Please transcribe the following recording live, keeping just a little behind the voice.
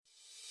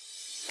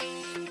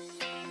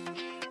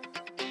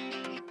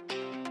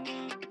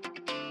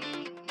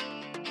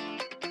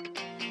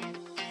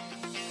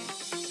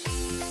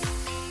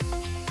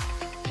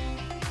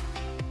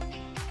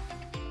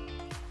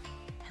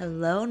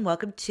Hello and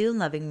welcome to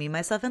Loving Me,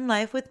 Myself, and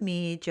Life with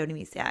me, Jody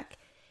Misiak.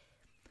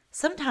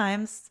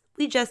 Sometimes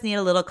we just need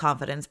a little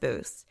confidence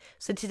boost.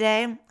 So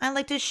today I'd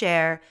like to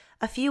share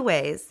a few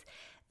ways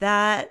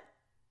that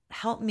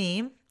help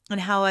me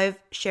and how I've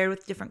shared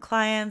with different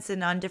clients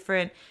and on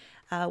different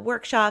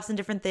workshops and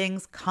different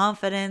things,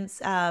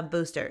 confidence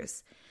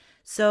boosters.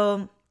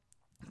 So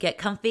get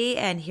comfy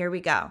and here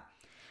we go.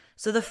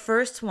 So the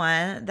first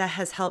one that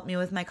has helped me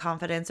with my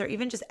confidence or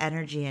even just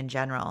energy in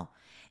general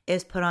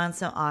is put on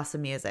some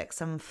awesome music,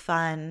 some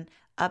fun,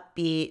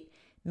 upbeat,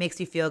 makes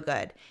you feel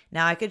good.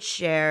 Now I could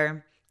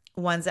share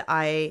ones that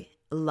I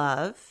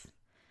love.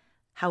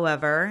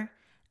 However,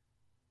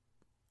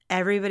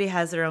 everybody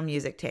has their own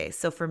music taste.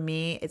 So for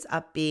me, it's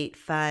upbeat,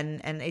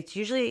 fun, and it's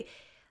usually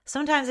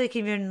sometimes it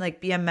can even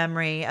be a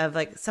memory of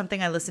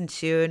something I listened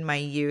to in my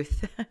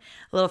youth, a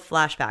little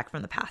flashback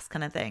from the past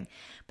kind of thing.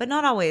 But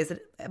not always.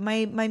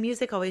 My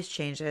music always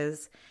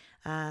changes.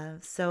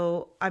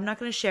 So I'm not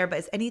going to share, but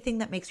it's anything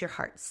that makes your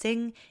heart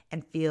sing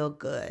and feel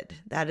good.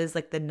 That is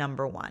the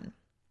number one.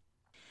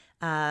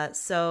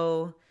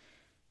 So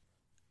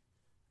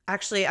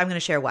actually I'm going to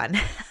share one.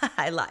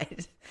 I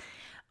lied.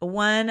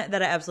 One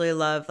that I absolutely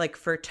love,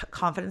 for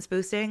confidence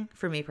boosting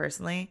for me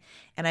personally,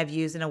 and I've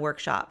used in a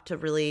workshop to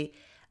really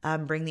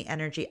bring the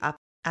energy up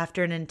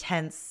after an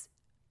intense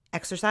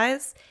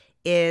exercise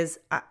is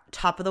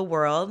Top of the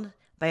World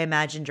by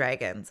Imagine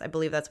Dragons. I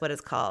believe that's what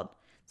it's called.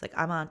 It's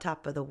I'm on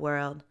top of the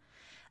world.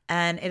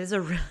 And it is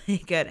a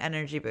really good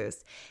energy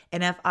boost.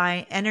 And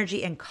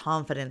energy and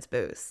confidence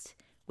boost,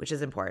 which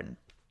is important.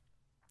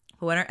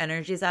 When our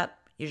energy is up,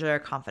 usually our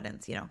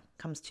confidence,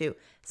 comes too.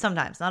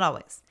 Sometimes, not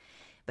always.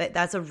 But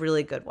that's a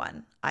really good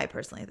one, I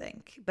personally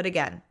think. But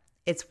again,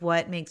 it's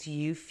what makes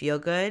you feel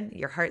good,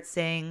 your heart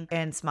sing,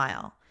 and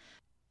smile.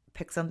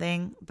 Pick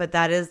something. But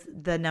that is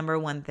the number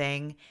one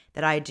thing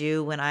that I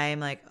do when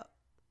I'm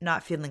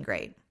not feeling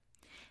great.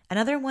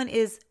 Another one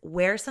is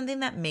wear something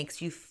that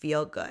makes you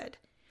feel good.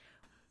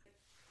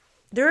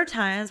 There are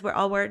times where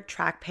I'll wear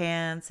track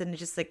pants and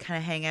just kind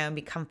of hang out and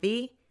be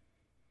comfy.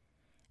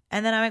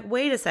 And then I'm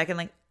wait a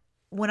second,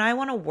 when I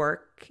want to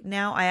work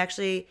now,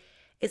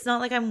 it's not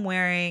like I'm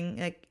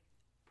wearing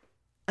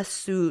a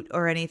suit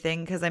or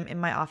anything because I'm in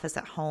my office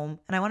at home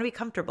and I want to be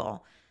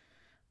comfortable.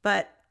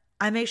 But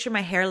I make sure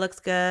my hair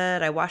looks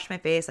good. I wash my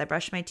face. I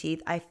brush my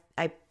teeth. I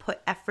put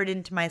effort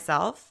into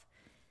myself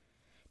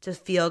to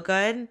feel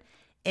good.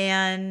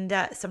 And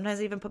sometimes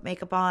I even put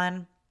makeup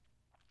on.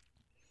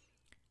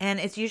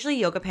 And it's usually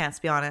yoga pants,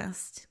 to be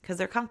honest, because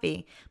they're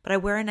comfy. But I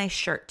wear a nice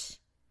shirt.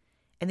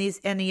 And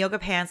the yoga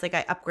pants, I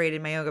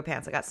upgraded my yoga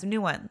pants. I got some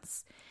new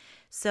ones.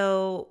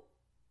 So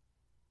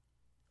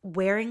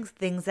wearing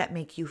things that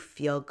make you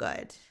feel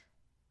good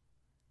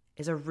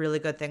is a really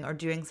good thing, or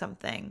doing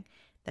something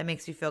that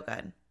makes you feel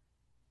good.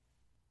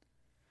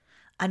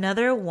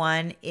 Another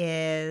one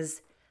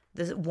is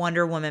the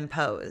Wonder Woman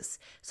pose.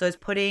 So it's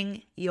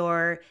putting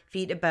your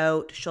feet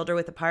about shoulder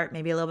width apart,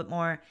 maybe a little bit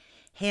more,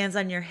 hands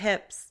on your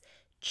hips,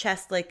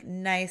 chest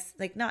nice,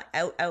 not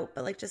out,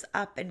 but just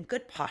up, and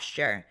good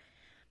posture.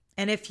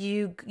 And if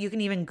you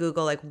can even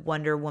Google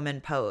Wonder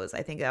Woman pose,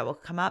 I think that will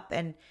come up,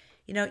 and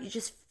you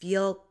just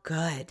feel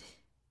good.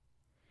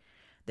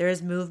 There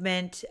is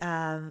movement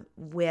in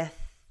a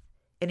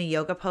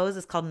yoga pose.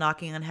 It's called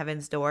knocking on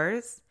heaven's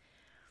doors.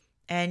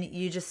 And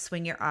you just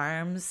swing your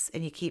arms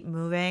and you keep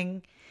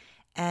moving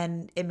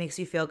and it makes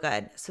you feel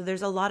good. So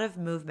there's a lot of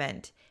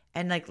movement.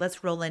 And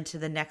let's roll into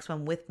the next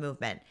one with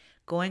movement.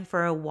 Going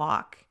for a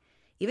walk,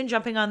 even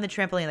jumping on the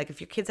trampoline.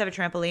 If your kids have a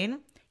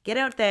trampoline, get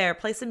out there,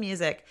 play some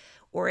music.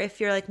 Or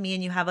if you're like me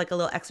and you have a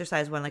little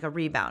exercise one, like a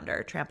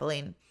rebounder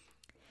trampoline,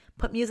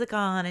 put music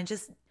on and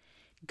just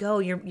go.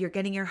 You're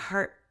getting your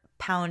heart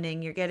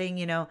pounding. You're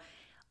getting,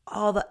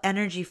 all the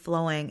energy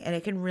flowing, and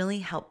it can really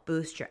help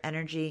boost your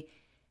energy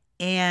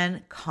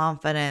and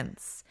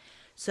confidence.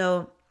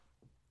 So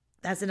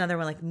that's another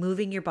one,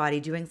 moving your body,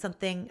 doing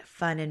something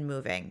fun and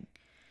moving.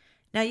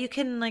 Now you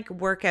can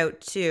work out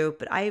too,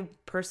 but I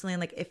personally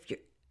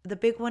the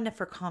big one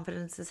for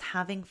confidence is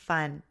having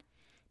fun.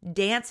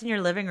 Dance in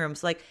your living room.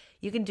 So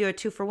you can do a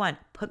 2-for-1.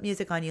 Put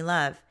music on you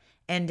love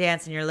and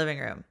dance in your living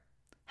room.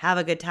 Have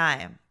a good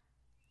time.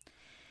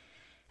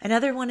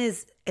 Another one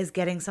is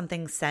getting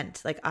something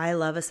scent. I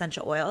love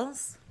essential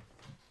oils.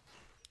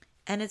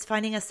 And it's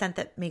finding a scent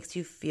that makes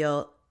you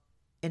feel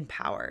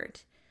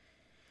empowered.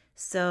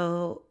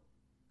 So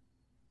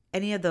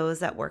any of those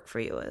that work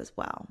for you as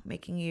well,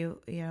 making you,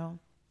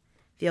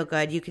 feel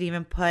good. You could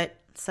even put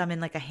some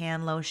in a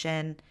hand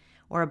lotion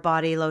or a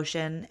body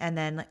lotion and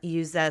then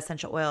use the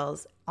essential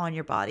oils on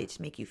your body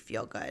to make you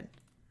feel good.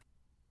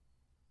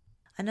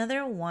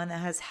 Another one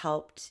that has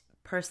helped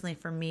personally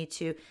for me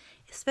too,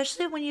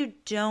 especially when you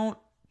don't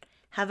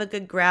have a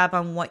good grab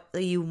on what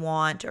you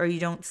want or you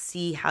don't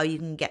see how you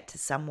can get to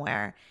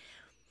somewhere,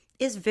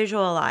 is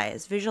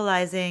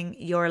visualizing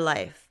your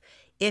life.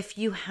 If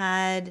you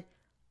had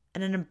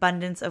an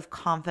abundance of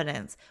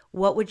confidence,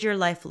 what would your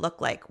life look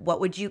like?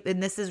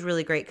 And this is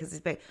really great because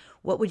it's big.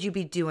 What would you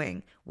be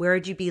doing? Where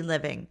would you be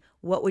living?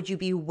 What would you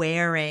be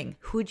wearing?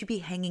 Who would you be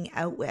hanging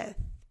out with?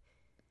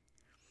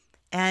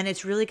 And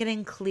it's really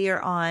getting clear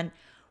on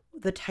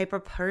the type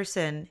of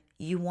person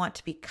you want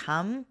to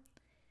become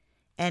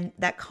and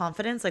that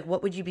confidence. Like,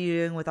 what would you be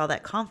doing with all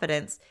that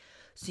confidence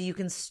so you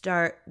can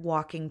start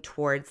walking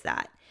towards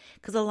that?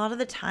 Because a lot of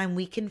the time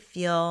we can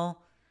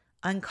feel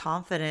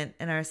unconfident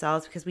in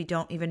ourselves because we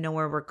don't even know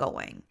where we're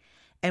going.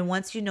 And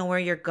once you know where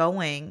you're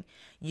going,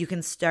 you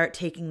can start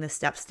taking the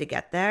steps to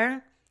get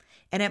there.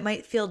 And it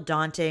might feel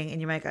daunting and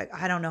you might go,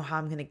 I don't know how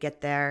I'm going to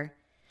get there.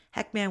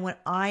 Heck, man, when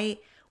I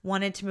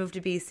wanted to move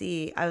to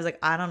BC, I was like,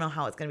 I don't know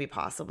how it's going to be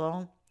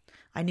possible.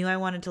 I knew I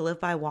wanted to live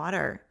by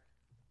water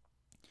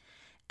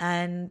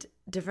and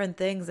different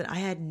things. And I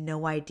had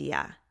no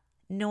idea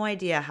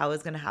how it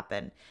was going to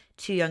happen.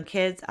 2 young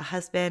kids, a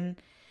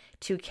husband,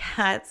 2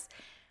 cats,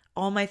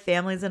 all my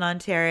family's in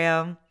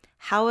Ontario.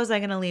 How was I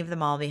going to leave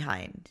them all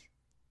behind?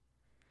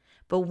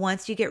 But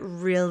once you get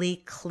really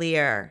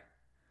clear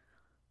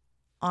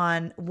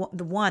on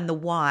the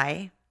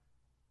why,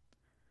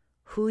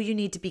 who you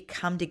need to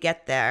become to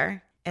get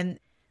there, and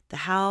the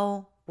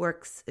how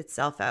works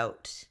itself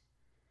out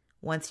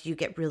once you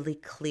get really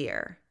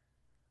clear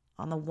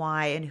on the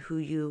why and who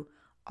you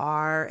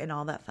are and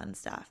all that fun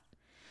stuff.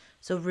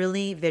 So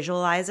really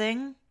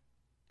visualizing.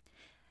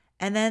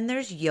 And then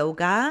there's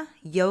yoga.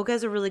 Yoga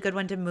is a really good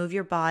one to move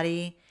your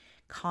body,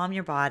 calm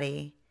your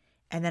body.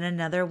 And then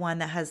another one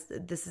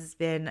this has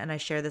been, and I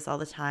share this all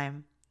the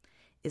time,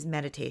 is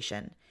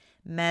meditation.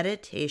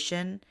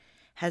 Meditation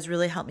has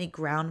really helped me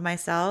ground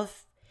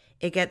myself.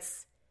 It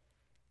gets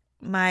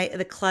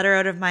the clutter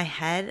out of my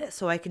head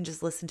so I can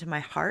just listen to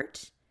my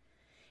heart.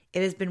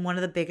 It has been one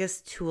of the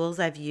biggest tools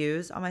I've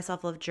used on my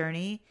self-love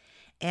journey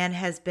and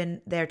has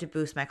been there to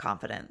boost my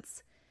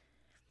confidence.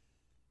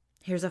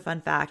 Here's a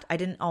fun fact. I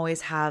didn't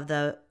always have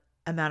the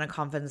amount of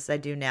confidence I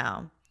do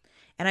now.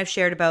 And I've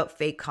shared about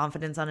fake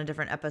confidence on a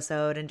different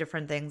episode and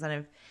different things. And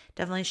I've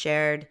definitely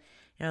shared,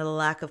 the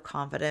lack of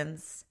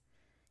confidence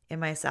in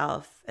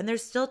myself. And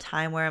there's still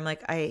time where I'm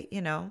like, I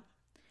need a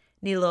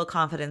little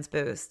confidence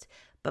boost.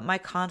 But my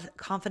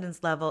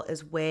confidence level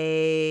is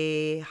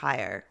way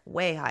higher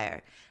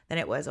than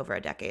it was over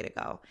a decade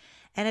ago.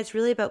 And it's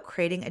really about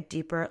creating a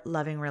deeper,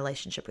 loving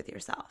relationship with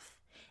yourself.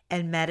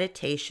 And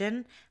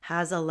meditation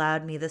has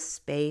allowed me the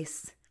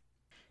space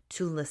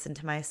to listen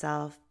to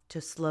myself,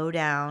 to slow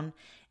down,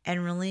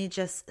 and really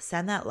just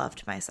send that love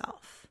to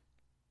myself.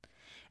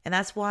 And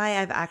that's why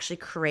I've actually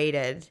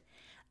created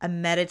a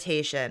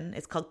meditation.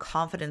 It's called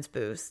Confidence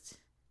Boost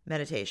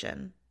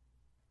Meditation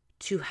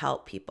to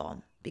help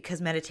people,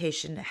 because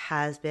meditation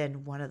has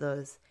been one of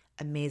those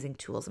amazing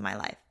tools in my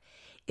life.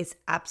 It's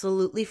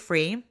absolutely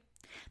free.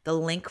 The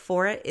link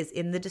for it is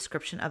in the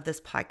description of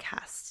this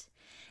podcast.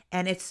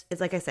 And it's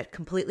like I said,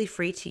 completely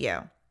free to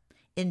you.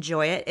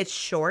 Enjoy it. It's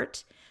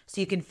short,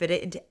 so you can fit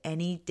it into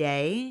any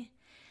day.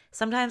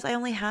 Sometimes I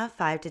only have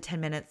 5 to 10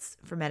 minutes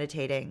for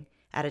meditating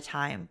at a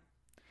time.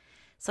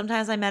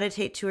 Sometimes I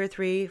meditate 2 or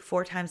 3,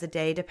 4 times a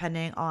day,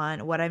 depending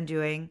on what I'm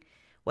doing,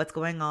 what's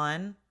going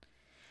on.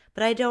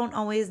 But I don't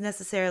always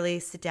necessarily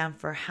sit down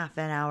for half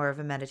an hour of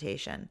a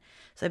meditation.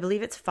 So I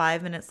believe it's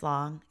 5 minutes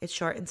long. It's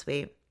short and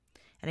sweet.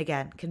 And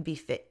again, you can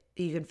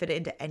fit it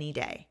into any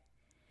day.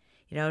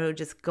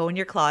 Just go in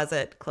your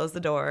closet, close the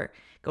door,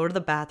 go to the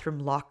bathroom,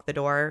 lock the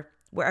door,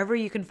 wherever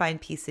you can find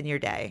peace in your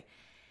day,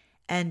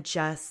 and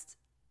just,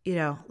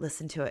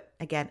 listen to it.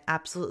 Again,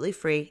 absolutely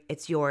free.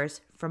 It's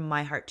yours, from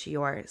my heart to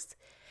yours,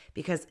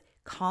 because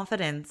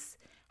confidence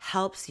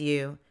helps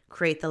you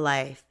create the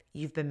life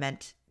you've been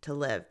meant to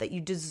live, that you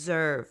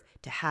deserve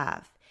to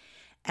have.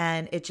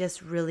 And it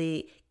just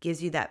really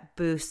gives you that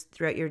boost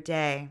throughout your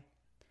day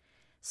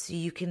so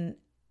you can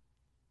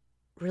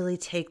really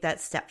take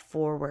that step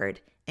forward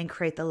and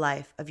create the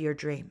life of your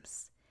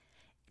dreams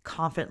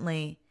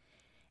confidently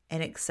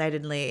and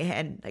excitedly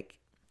and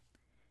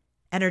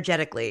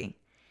energetically,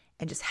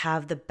 and just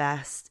have the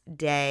best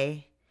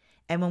day.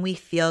 And when we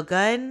feel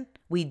good,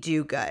 we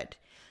do good.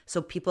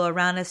 So people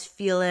around us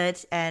feel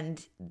it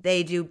and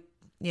they do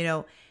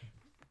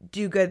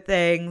good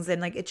things.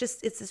 And it's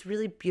this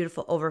really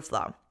beautiful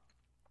overflow.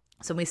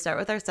 So when we start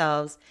with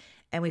ourselves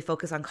and we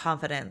focus on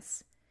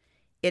confidence,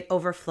 it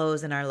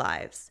overflows in our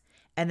lives.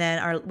 And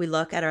then we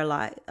look at our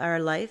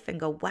life and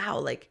go,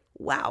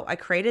 wow, I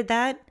created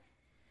that.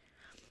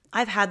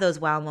 I've had those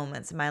wow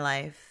moments in my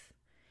life.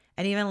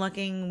 And even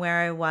looking where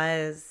I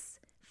was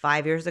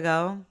 5 years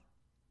ago,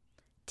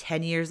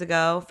 10 years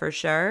ago, for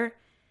sure.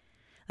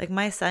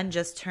 My son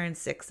just turned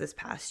 6 this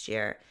past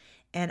year.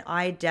 And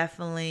I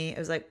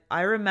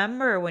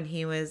remember when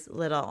he was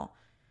little,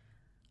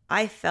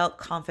 I felt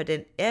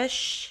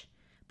confident-ish,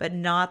 but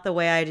not the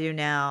way I do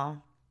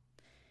now.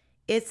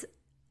 It's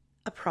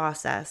a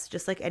process,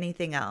 just like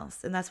anything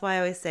else. And that's why I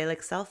always say,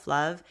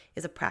 self-love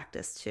is a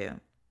practice too.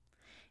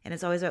 And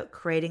it's always about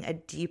creating a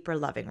deeper,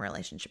 loving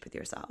relationship with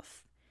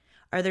yourself.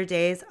 Are there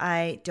days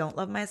I don't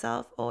love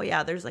myself? Oh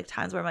yeah, there's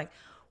times where I'm like,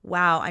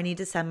 wow, I need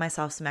to send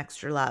myself some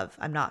extra love.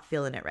 I'm not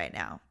feeling it right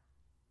now.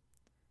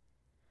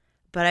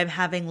 But I'm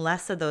having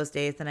less of those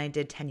days than I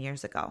did 10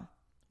 years ago,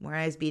 where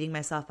I was beating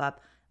myself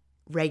up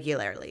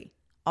regularly,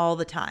 all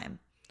the time.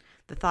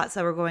 The thoughts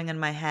that were going in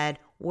my head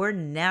were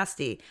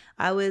nasty.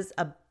 I was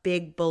a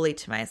big bully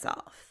to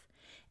myself.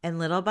 And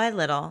little by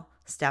little,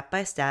 step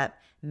by step,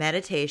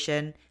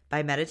 meditation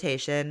by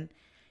meditation,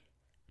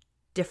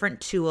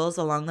 different tools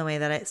along the way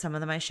that some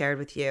of them I shared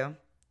with you,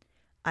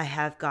 I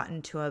have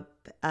gotten to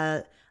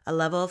a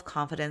level of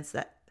confidence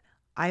that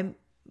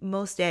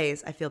most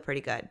days I feel pretty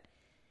good.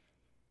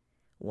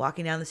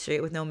 Walking down the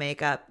street with no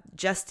makeup.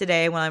 Just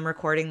today when I'm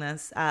recording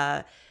this,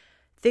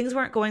 things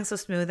weren't going so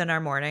smooth in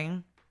our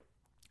morning.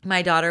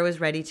 My daughter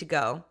was ready to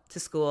go to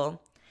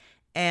school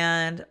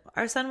and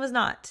our son was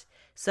not.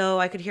 So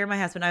I could hear my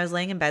husband. I was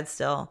laying in bed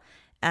still,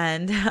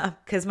 and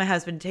because my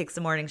husband takes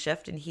the morning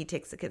shift and he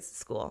takes the kids to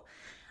school,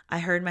 I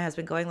heard my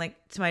husband going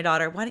like to my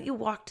daughter, "Why don't you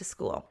walk to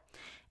school?"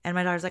 And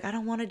my daughter's like, "I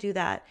don't want to do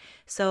that."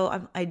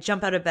 So I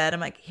jump out of bed. I'm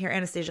like, "Here,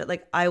 Anastasia,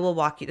 like I will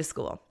walk you to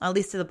school, at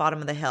least to the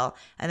bottom of the hill.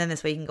 And then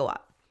this way you can go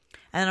up."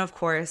 And then of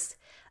course,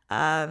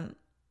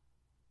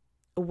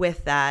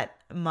 with that,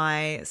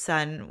 my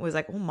son was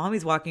like, "Oh,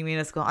 mommy's walking me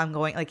to school. I'm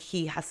going." Like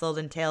he hustled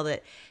and tailed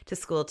it to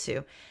school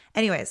too.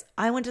 Anyways,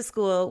 I went to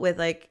school with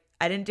I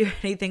didn't do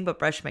anything but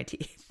brush my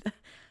teeth.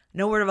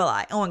 No word of a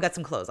lie. Oh, and got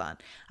some clothes on.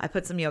 I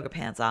put some yoga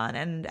pants on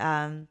and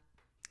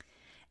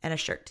a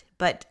shirt,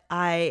 but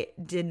I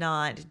did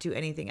not do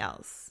anything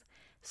else.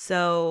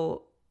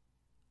 So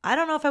I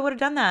don't know if I would have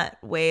done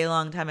that way a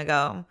long time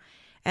ago.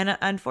 And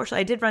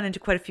unfortunately, I did run into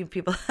quite a few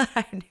people that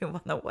I knew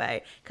on the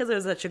way because it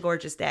was such a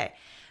gorgeous day.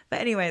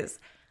 But anyways,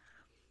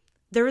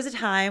 there was a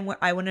time where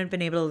I wouldn't have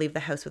been able to leave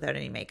the house without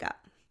any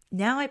makeup.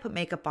 Now I put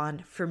makeup on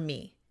for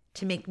me,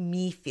 to make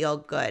me feel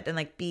good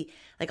and be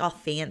all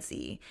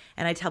fancy.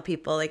 And I tell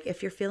people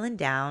if you're feeling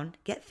down,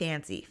 get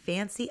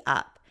fancy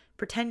up,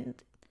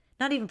 pretend,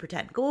 not even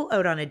pretend, go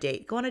out on a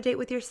date, go on a date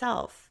with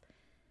yourself.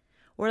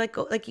 Or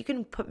you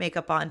can put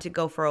makeup on to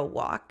go for a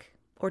walk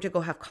or to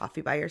go have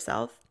coffee by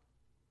yourself.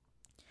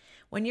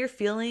 When you're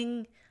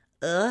feeling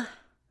or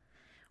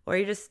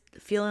you're just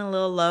feeling a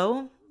little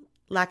low,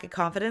 lack of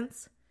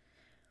confidence,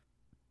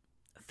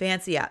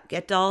 fancy up,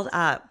 get dolled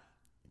up,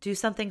 do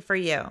something for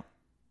you.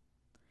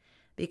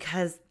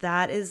 Because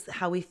that is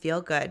how we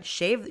feel good.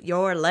 Shave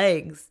your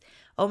legs.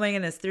 Oh my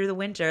goodness, through the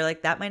winter,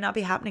 that might not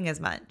be happening as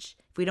much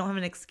if we don't have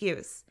an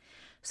excuse.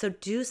 So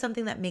do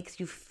something that makes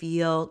you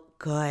feel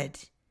good.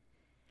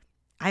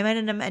 I might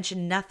have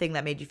mentioned nothing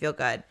that made you feel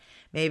good.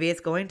 Maybe it's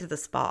going to the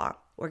spa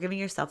or giving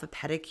yourself a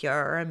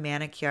pedicure or a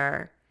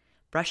manicure,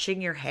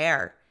 brushing your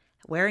hair,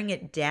 wearing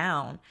it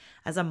down.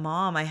 As a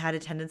mom, I had a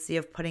tendency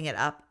of putting it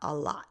up a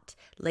lot.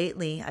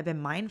 Lately, I've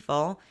been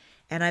mindful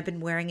and I've been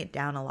wearing it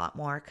down a lot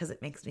more because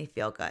it makes me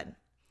feel good.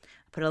 I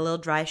put a little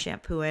dry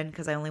shampoo in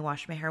because I only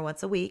wash my hair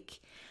once a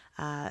week.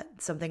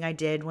 Something I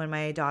did when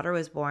my daughter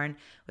was born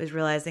was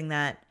realizing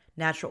that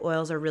natural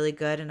oils are really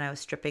good, and I was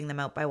stripping them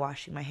out by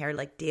washing my hair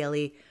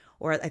daily,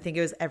 or I think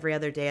it was every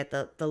other day at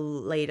the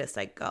latest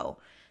I'd go.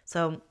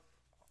 So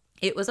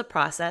it was a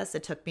process.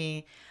 It took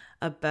me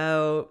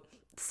about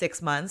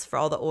 6 months for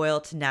all the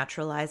oil to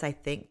naturalize, I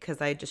think,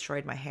 because I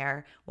destroyed my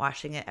hair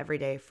washing it every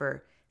day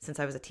since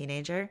I was a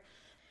teenager.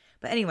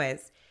 But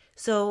anyways,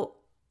 so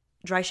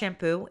dry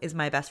shampoo is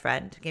my best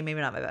friend. Okay, maybe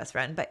not my best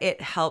friend, but it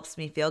helps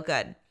me feel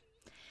good.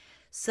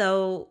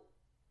 So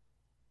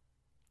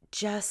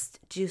just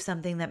do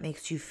something that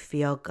makes you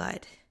feel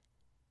good.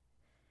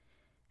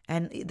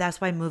 And that's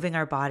why moving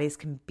our bodies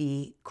can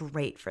be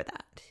great for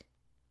that.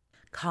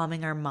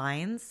 Calming our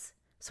minds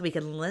so we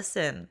can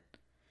listen.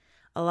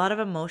 A lot of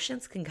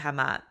emotions can come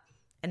up.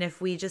 And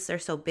if we just are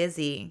so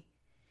busy,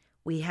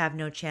 we have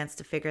no chance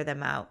to figure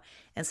them out.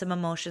 And some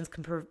emotions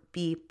can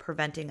be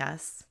preventing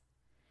us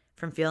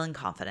from feeling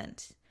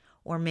confident.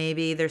 Or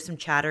maybe there's some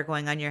chatter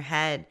going on in your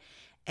head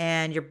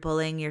and you're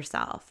bullying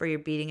yourself or you're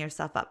beating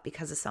yourself up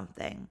because of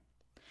something.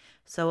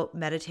 So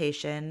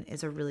meditation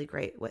is a really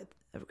great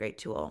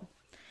tool.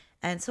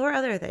 And so are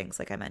other things,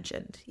 like I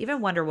mentioned.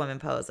 Even Wonder Woman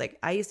pose.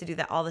 I used to do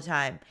that all the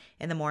time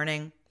in the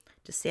morning.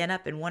 Just stand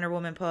up in Wonder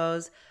Woman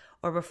pose.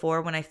 Or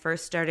before, when I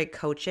first started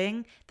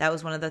coaching, that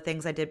was one of the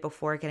things I did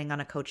before getting on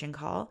a coaching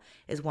call,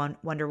 is one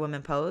Wonder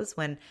Woman pose.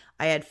 When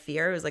I had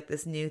fear, it was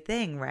this new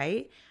thing,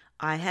 right?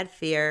 I had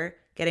fear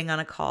getting on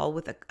a call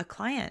with a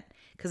client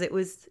because it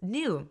was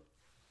new.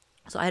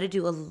 So I had to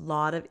do a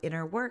lot of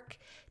inner work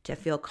to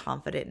feel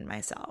confident in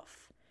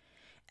myself.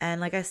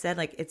 And like I said,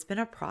 it's been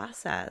a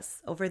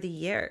process over the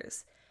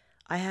years.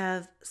 I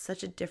have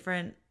such a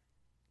different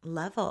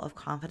level of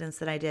confidence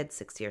than I did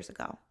 6 years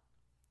ago.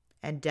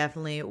 And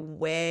definitely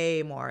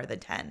way more than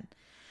 10.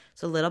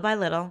 So little by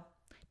little,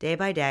 day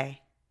by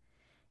day,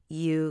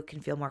 you can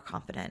feel more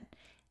confident.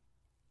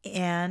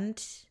 And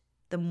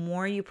the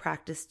more you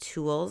practice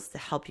tools to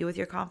help you with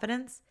your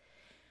confidence,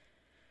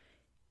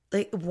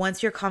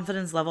 once your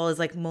confidence level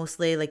is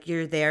mostly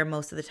you're there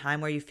most of the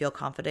time where you feel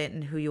confident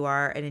in who you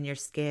are and in your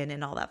skin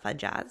and all that fun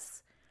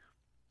jazz.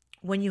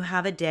 When you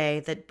have a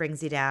day that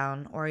brings you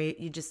down, or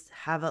you just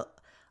have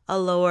a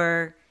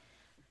lower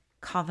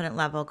confident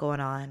level going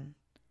on,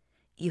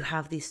 you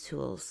have these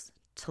tools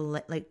to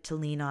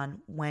lean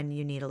on when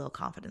you need a little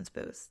confidence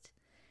boost.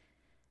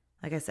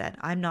 Like I said,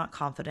 I'm not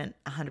confident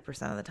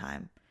 100% of the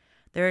time.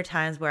 There are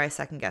times where I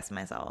second guess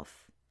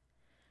myself,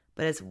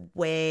 but it's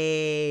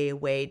way,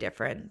 way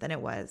different than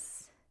it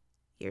was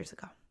years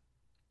ago.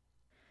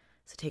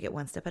 So take it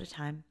one step at a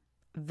time.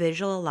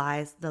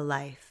 Visualize the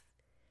life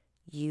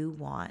you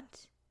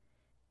want.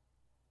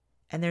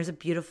 And there's a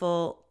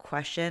beautiful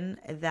question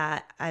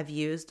that I've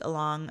used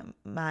along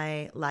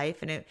my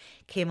life, and it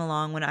came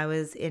along when I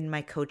was in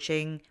my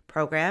coaching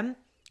program.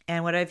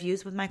 And what I've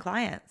used with my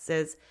clients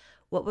is,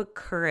 what would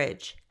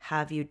courage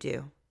have you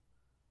do?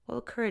 What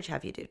would courage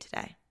have you do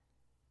today?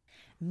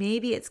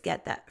 Maybe it's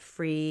get that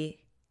free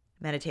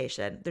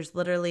meditation. There's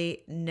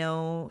literally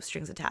no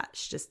strings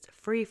attached, just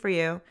free for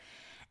you.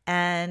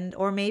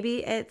 Or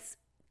maybe it's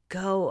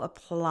go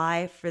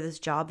apply for this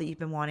job that you've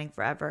been wanting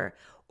forever,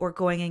 or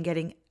going and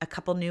getting a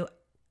couple new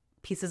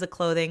pieces of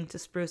clothing to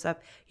spruce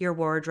up your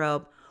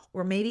wardrobe,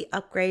 or maybe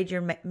upgrade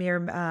your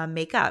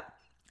makeup.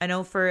 I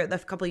know for a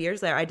couple of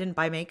years there, I didn't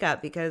buy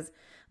makeup because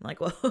I'm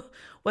like, well,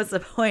 what's the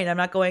point? I'm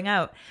not going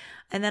out.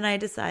 And then I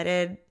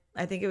decided,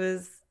 I think it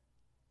was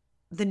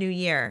the new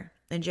year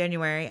in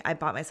January, I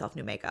bought myself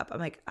new makeup. I'm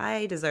like,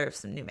 I deserve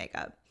some new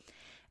makeup.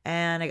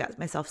 And I got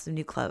myself some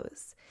new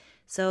clothes.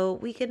 So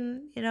we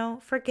can,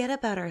 forget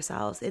about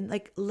ourselves in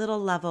like little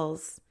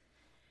levels.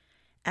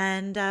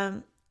 And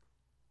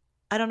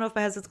I don't know if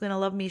my husband's going to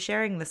love me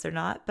sharing this or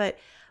not, but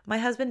my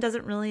husband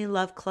doesn't really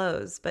love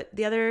clothes. But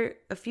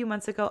a few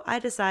months ago, I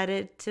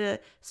decided to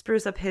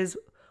spruce up his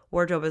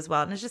wardrobe as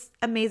well. And it's just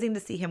amazing to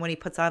see him when he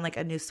puts on like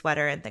a new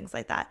sweater and things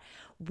like that.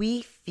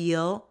 We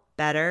feel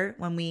better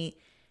when we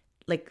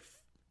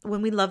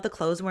love the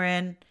clothes we're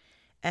in.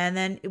 And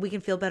then we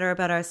can feel better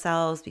about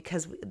ourselves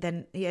because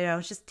then,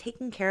 it's just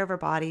taking care of our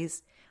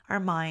bodies, our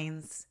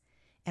minds,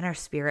 and our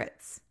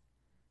spirits.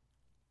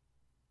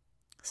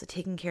 So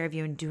taking care of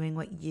you and doing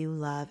what you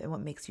love and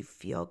what makes you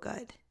feel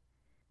good.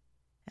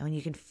 And when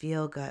you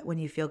feel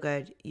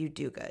good, you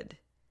do good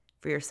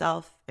for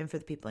yourself and for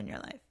the people in your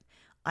life.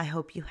 I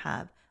hope you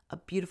have a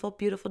beautiful,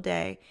 beautiful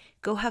day.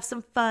 Go have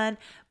some fun,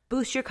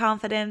 boost your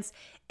confidence,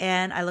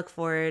 and I look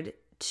forward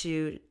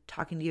to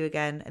talking to you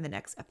again in the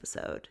next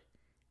episode.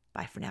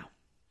 Bye for now.